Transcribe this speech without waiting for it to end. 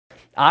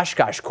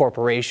Oshkosh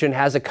Corporation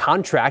has a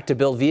contract to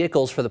build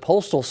vehicles for the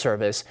Postal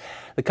Service.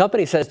 The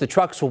company says the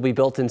trucks will be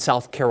built in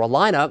South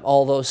Carolina,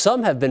 although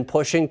some have been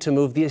pushing to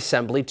move the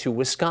assembly to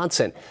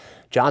Wisconsin.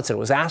 Johnson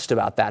was asked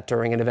about that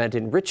during an event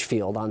in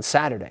Richfield on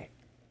Saturday.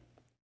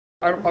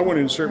 I want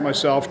to insert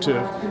myself to,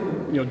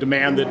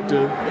 demand that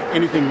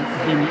anything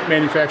be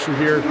manufactured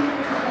here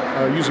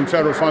using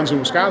federal funds in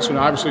Wisconsin.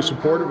 Obviously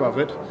supportive of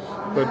it,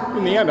 but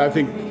in the end, I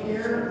think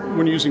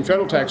when you're using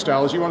federal tax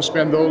dollars, you want to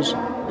spend those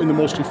in the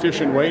most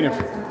efficient way. And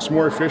if it's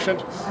more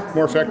efficient,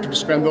 more effective to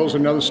spend those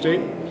in another state,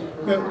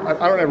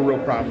 I don't have a real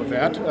problem with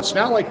that. It's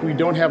not like we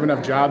don't have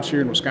enough jobs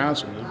here in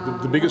Wisconsin.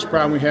 The biggest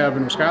problem we have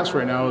in Wisconsin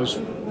right now is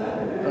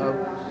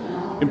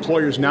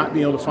employers not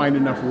being able to find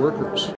enough workers.